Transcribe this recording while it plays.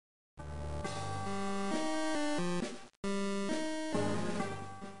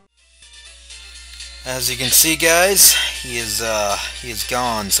As you can see, guys, he is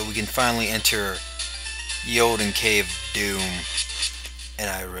gone, so we can finally enter Yolden Cave of Doom. And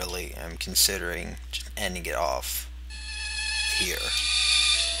I really am considering just ending it off here.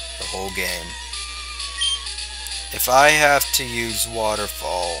 The whole game. If I have to use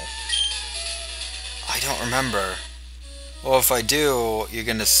Waterfall, I don't remember. Well, if I do, you're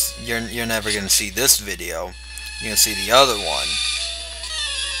never gonna see this video. You're gonna see the other one.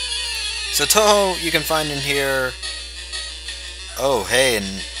 So Touhou, you can find in here. Oh, hey, an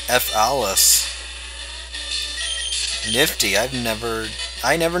F. Alice. Nifty. I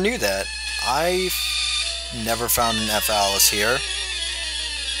never knew that. I've never found an F. Alice here.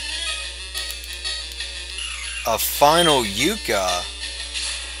 A final Yuka.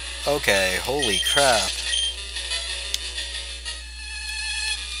 Okay, holy crap.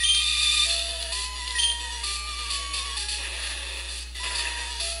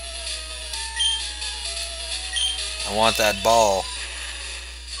 I want that ball.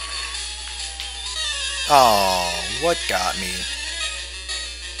 Oh, what got me?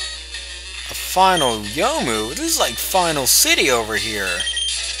 A final Yomu? This is like Final City over here.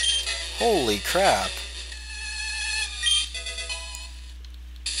 Holy crap.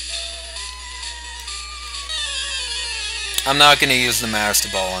 I'm not gonna use the Master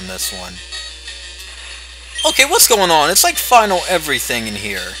Ball on this one. Okay, what's going on? It's like final everything in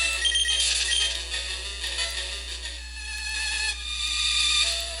here.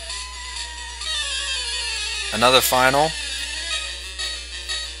 Another final?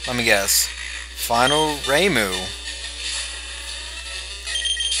 Let me guess. Final Reimu.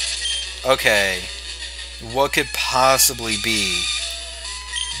 Okay. What could possibly be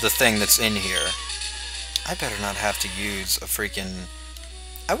the thing that's in here? I better not have to use a freaking...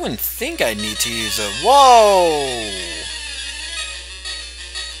 I wouldn't think I'd need to use a... Whoa!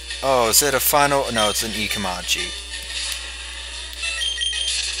 Oh, is it a final... No, it's an Ikamachi.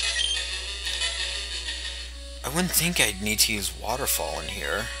 I wouldn't think I'd need to use Waterfall in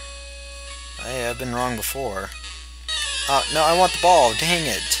here. I've been wrong before. No, I want the ball. Dang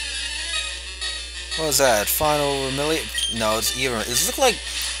it. What was that? Final Remillion? No, it's even. It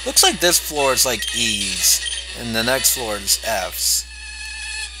looks like this floor is like E's, and the next floor is F's,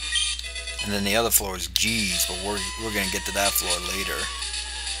 and then the other floor is G's. But we're gonna get to that floor later.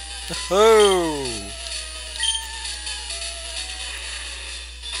 Oh.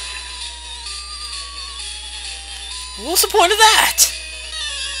 What's the point of that?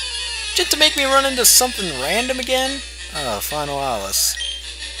 Just to make me run into something random again? Oh, Final Alice.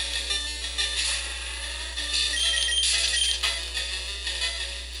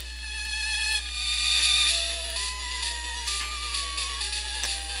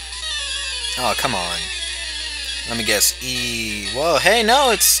 Oh, come on. Let me guess. E. Whoa, hey, no,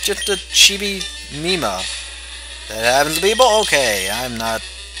 it's just a chibi Mima. That happens to be a boy. Okay, I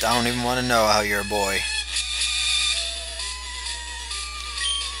don't even want to know how you're a boy.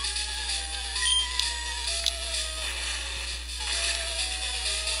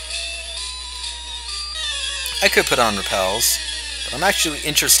 I could put on repels, but I'm actually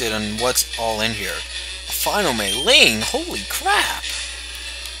interested in what's all in here. A final Mei Ling? Holy crap!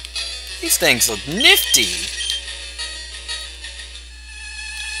 These things look nifty!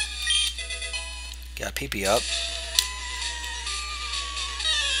 Got pee-pee up.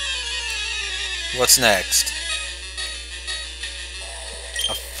 What's next?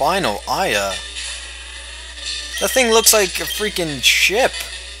 A final Aya? That thing looks like a freaking ship.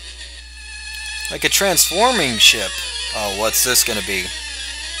 Like a transforming ship. Oh, what's this gonna be?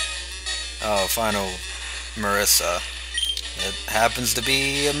 Oh, final Marissa. It happens to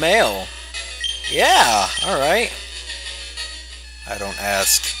be a male. Yeah, alright. I don't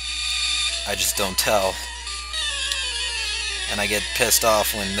ask. I just don't tell. And I get pissed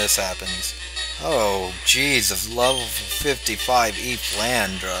off when this happens. Oh, jeez, of level 55 E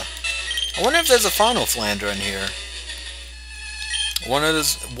Flandra. I wonder if there's a final Flandra in here.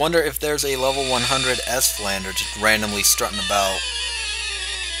 Wonder if there's a level 100 S Flander just randomly strutting about.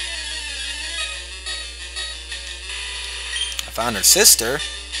 I found her sister.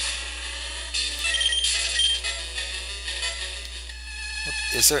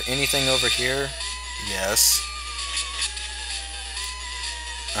 Is there anything over here? Yes.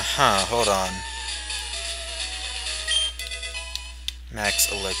 Hold on. Max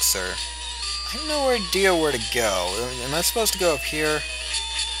Elixir. I have no idea where to go. Am I supposed to go up here?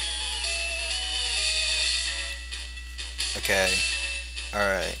 Okay.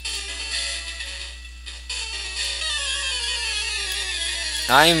 Alright.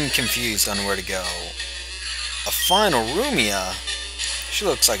 I'm confused on where to go. A final Rumia? She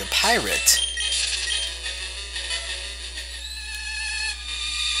looks like a pirate.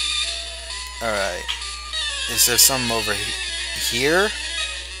 Alright. Is there something over here?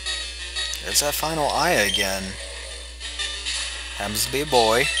 There's that final eye again. Happens to be a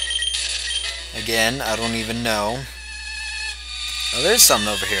boy. Again, I don't even know. Oh, there's something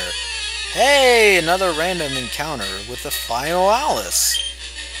over here. Hey, another random encounter with the final Alice.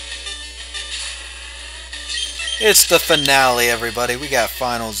 It's the finale, everybody. We got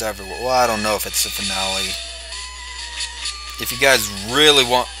finals everywhere. Well, I don't know if it's the finale. If you guys really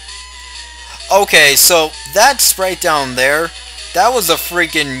want... Okay, so that sprite down there, that was a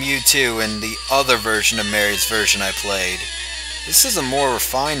freaking Mewtwo in the other version of Mary's version I played. This is a more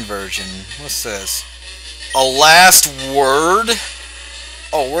refined version. What's this? A last word?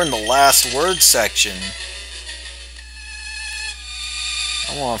 Oh, we're in the last word section.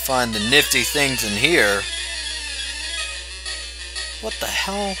 I want to find the nifty things in here. What the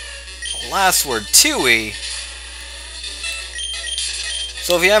hell? A last word, Tui.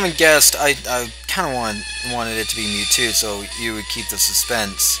 So if you haven't guessed, I kind of wanted it to be Mewtwo, so you would keep the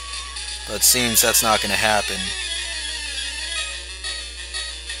suspense. But it seems that's not going to happen.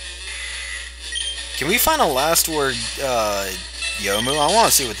 Can we find a last word, Yomu? I want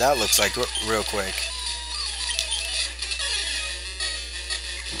to see what that looks like real quick.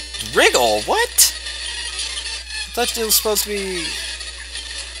 Wriggle? What? I thought it was supposed to be...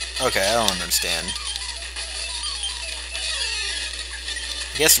 Okay, I don't understand.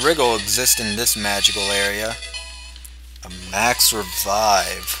 I guess Wriggle exists in this magical area. A max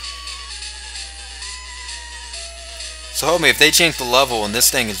revive. So homie, if they change the level and this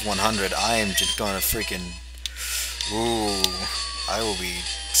thing is 100, I am just gonna freaking... Ooh, I will be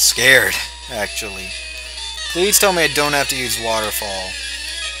scared, actually. Please tell me I don't have to use Waterfall.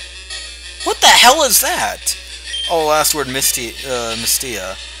 What the hell is that? Oh, last word,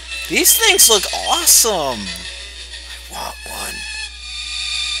 Mystia. These things look awesome! I want one.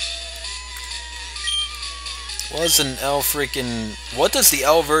 Was an L freaking... What does the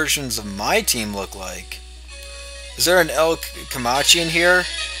L versions of my team look like? Is there an L Kamachi in here?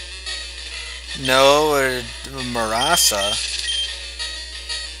 No, or Marasa.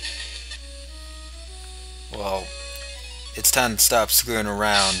 Well, it's time to stop screwing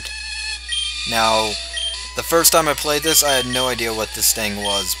around. Now, the first time I played this, I had no idea what this thing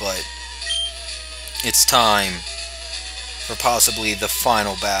was, but it's time for possibly the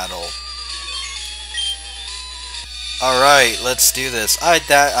final battle. Alright, let's do this. I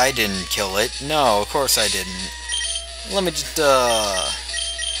didn't kill it. No, of course I didn't. Let me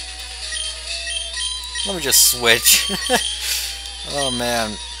just switch. Oh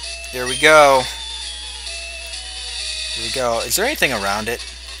man. Here we go. Here we go. Is there anything around it?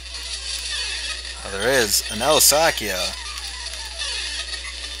 Oh, there is. An El Sakia.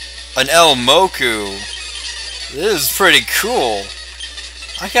 An El Moku. This is pretty cool.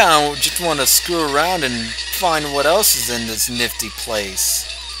 I kinda just want to screw around and find what else is in this nifty place.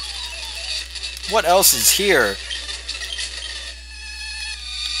 What else is here?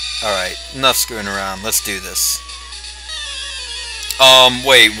 Alright, enough screwing around. Let's do this.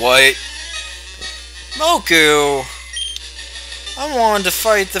 Wait, what? Moku! I wanted to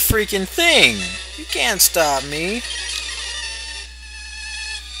fight the freaking thing! You can't stop me!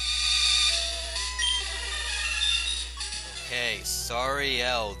 Okay,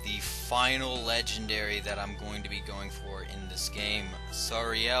 Sariel, the final legendary that I'm going to be going for in this game.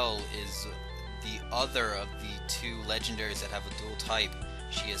 Sariel is the other of the two legendaries that have a dual type.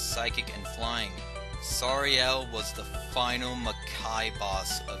 She is psychic and flying. Sariel was the final Makai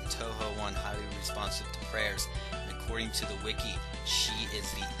boss of Touhoumon, highly responsive to prayers. And according to the wiki, she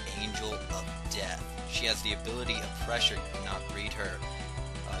is the angel of death. She has the ability of pressure. You cannot read her.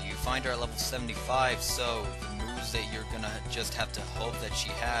 You find her at level 75, so the moves that you're gonna just have to hope that she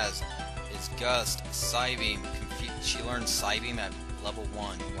has is Gust, Psybeam, she learns Psybeam at level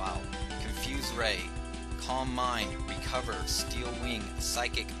 1, wow. Confuse Ray, Calm Mind, Recover, Steel Wing,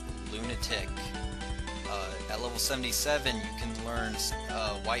 Psychic, Lunatic. At level 77 you can learn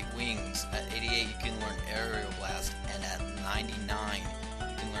White Wings, at 88 you can learn Aerial Blast, and at 99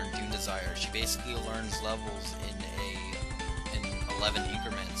 you can learn Doom Desire. She basically learns levels in 11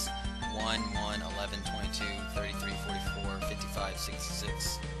 increments. 1, 1, 11, 22, 33, 44, 55,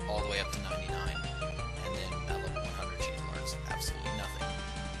 66, all the way up to 99. And then at level 100 she learns absolutely nothing.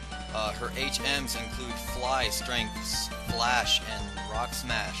 Her HMs include Fly, Strength, Flash, and Rock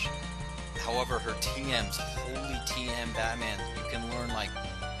Smash. However, her TMs, holy TM Batman, you can learn like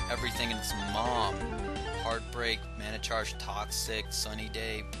everything in its mom. Heartbreak, Mana Charge, Toxic, Sunny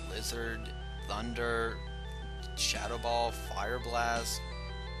Day, Blizzard, Thunder, Shadow Ball, Fire Blast,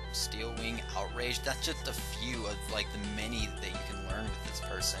 Steel Wing, Outrage. That's just a few of like the many that you can learn with this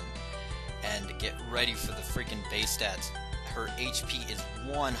person. And get ready for the freaking base stats. Her HP is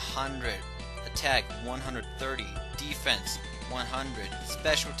 100, attack 130, defense 100,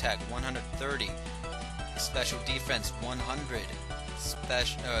 special attack 130, special defense 100,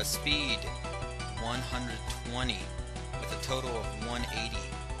 speed 120, with a total of 180.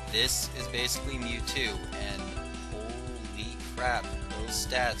 This is basically Mewtwo, and holy crap, those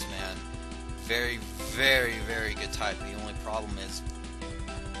stats, man. Very, very, very good type. The only problem is,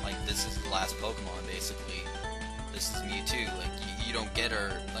 like, this is the last Pokemon, basically. This is Mewtwo. Like, you don't get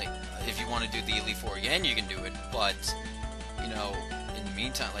her, like, if you want to do the Elite Four again, you can do it, but, you know, in the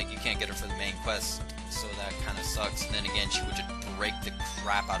meantime, like, you can't get her for the main quest, so that kind of sucks. And then again, she would just break the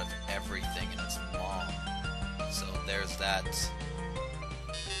crap out of everything, and it's long. So, there's that.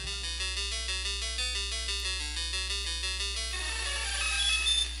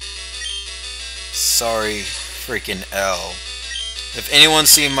 Sorry, freaking L. If anyone's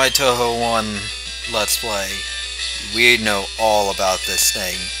seen my Touhoumon Let's Play, we know all about this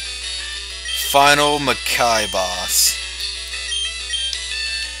thing. Final Makai boss.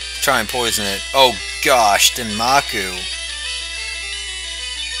 Try and poison it. Oh gosh, Denmaku.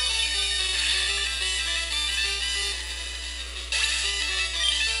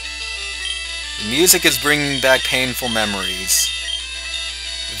 The music is bringing back painful memories.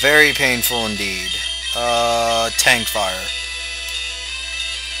 Very painful indeed. Tank fire.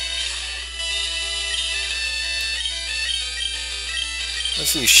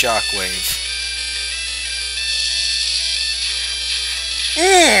 Let's do Shockwave.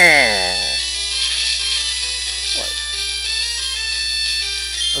 What?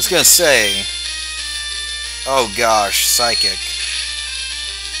 I was gonna say. Oh gosh, Psychic.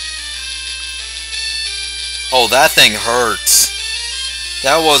 Oh, that thing hurts.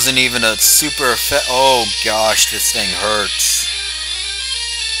 That wasn't even a super effect. Oh gosh, this thing hurts.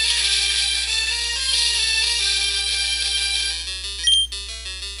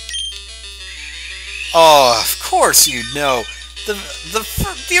 Oh, of course you know. The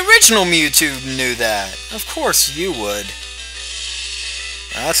original Mewtwo knew that. Of course you would.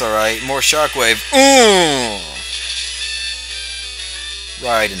 That's alright. More Shockwave.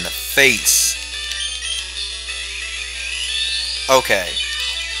 Right in the face. Okay.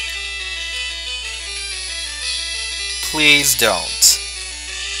 Please don't.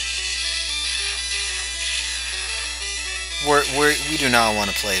 We do not want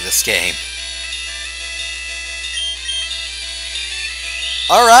to play this game.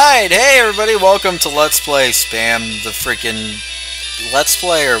 Alright, hey everybody, welcome to Let's Play Spam the freaking Let's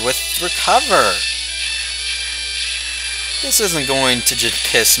Player with Recover. This isn't going to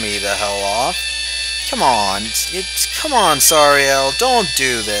just piss me the hell off. Come on, come on, Sariel, don't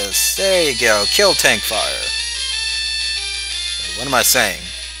do this. There you go, kill Tank Fire. Wait, what am I saying?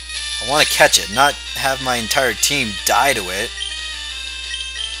 I want to catch it, not have my entire team die to it.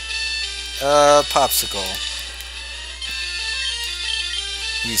 Popsicle.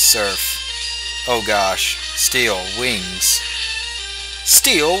 Use Surf. Oh gosh. Steel. Wings.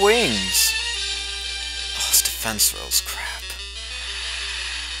 Steel Wings! Oh, this defense roll's crap.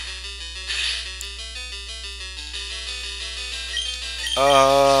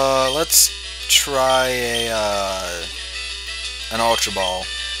 Let's try an Ultra Ball.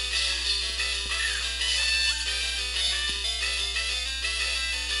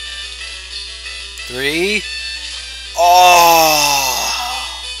 Three. Oh!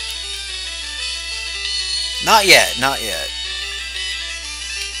 Not yet, not yet.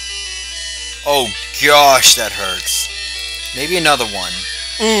 Oh gosh, that hurts. Maybe another one.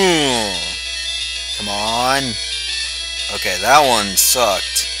 Come on. Okay, that one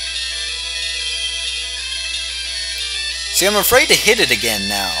sucked. See, I'm afraid to hit it again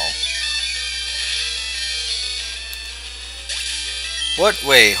now. What?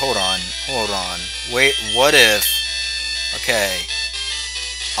 Wait, hold on. Hold on. Wait, what if... Okay.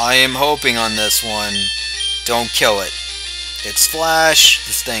 I am hoping on this one. Don't kill it. It's Flash.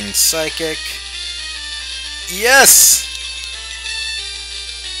 This thing's Psychic. Yes!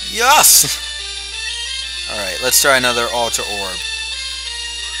 Yes! Alright, let's try another Ultra Orb.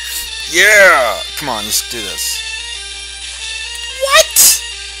 Yeah! Come on, let's do this. What?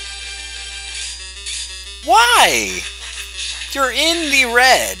 Why? You're in the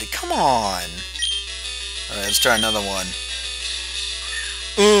red. Come on. Alright, let's try another one.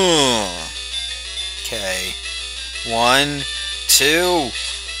 Okay. 1, 2.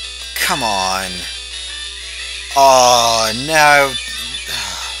 Come on. Oh, no.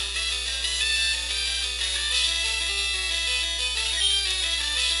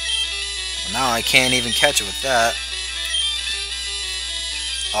 Now I can't even catch it with that.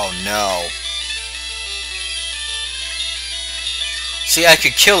 Oh no. See, I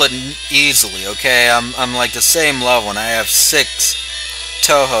could kill it easily, okay? I'm like the same level, and I have 6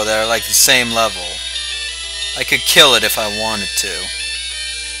 Touhou that are like the same level. I could kill it if I wanted to.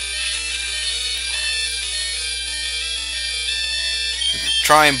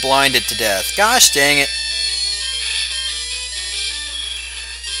 Try and blind it to death. Gosh dang it.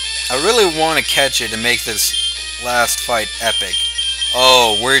 I really want to catch it and make this last fight epic.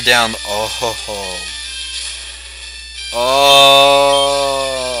 Oh, we're down. Oh, ho, ho.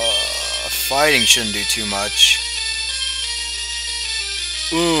 Oh, fighting shouldn't do too much.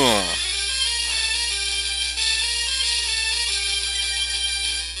 Ugh.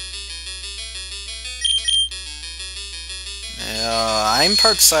 I'm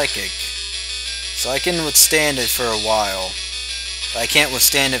part psychic, so I can withstand it for a while. But I can't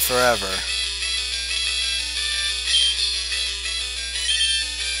withstand it forever.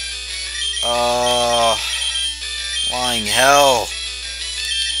 Flying hell.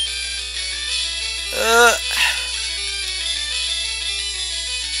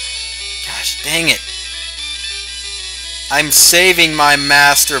 Gosh dang it. I'm saving my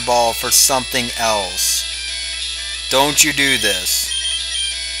Master Ball for something else. Don't you do this.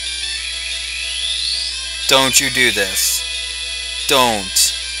 Don't you do this.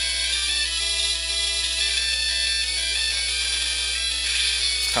 Don't.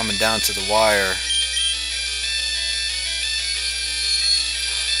 Coming down to the wire.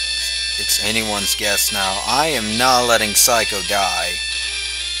 It's anyone's guess now. I am not letting Psycho die.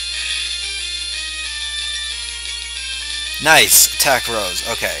 Nice. Attack Rose.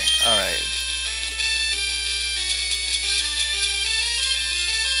 Okay. Alright.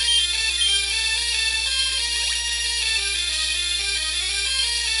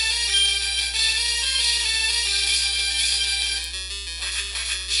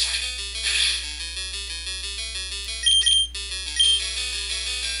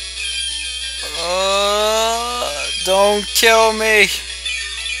 Don't kill me!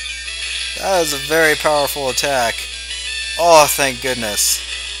 That is a very powerful attack. Oh, thank goodness.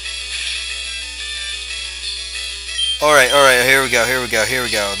 Alright, here we go.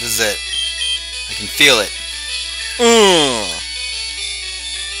 This is it. I can feel it.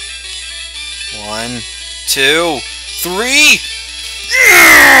 1, 2, 3!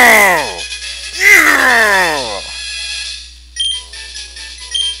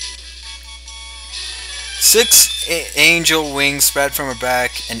 6 angel wings spread from her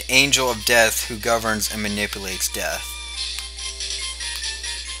back, an angel of death who governs and manipulates death.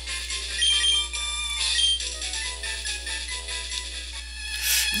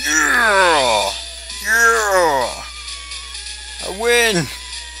 Yeah! Yeah! I win!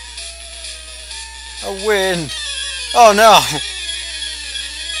 I win! Oh no!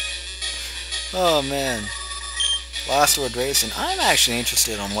 Oh man. Last word racing. I'm actually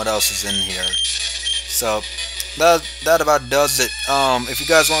interested on what else is in here. So that about does it. If you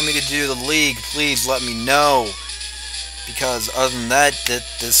guys want me to do the league, please let me know. Because other than that,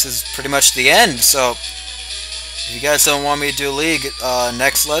 this is pretty much the end. So if you guys don't want me to do a league,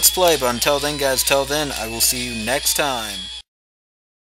 next Let's Play. But until then, guys, I will see you next time.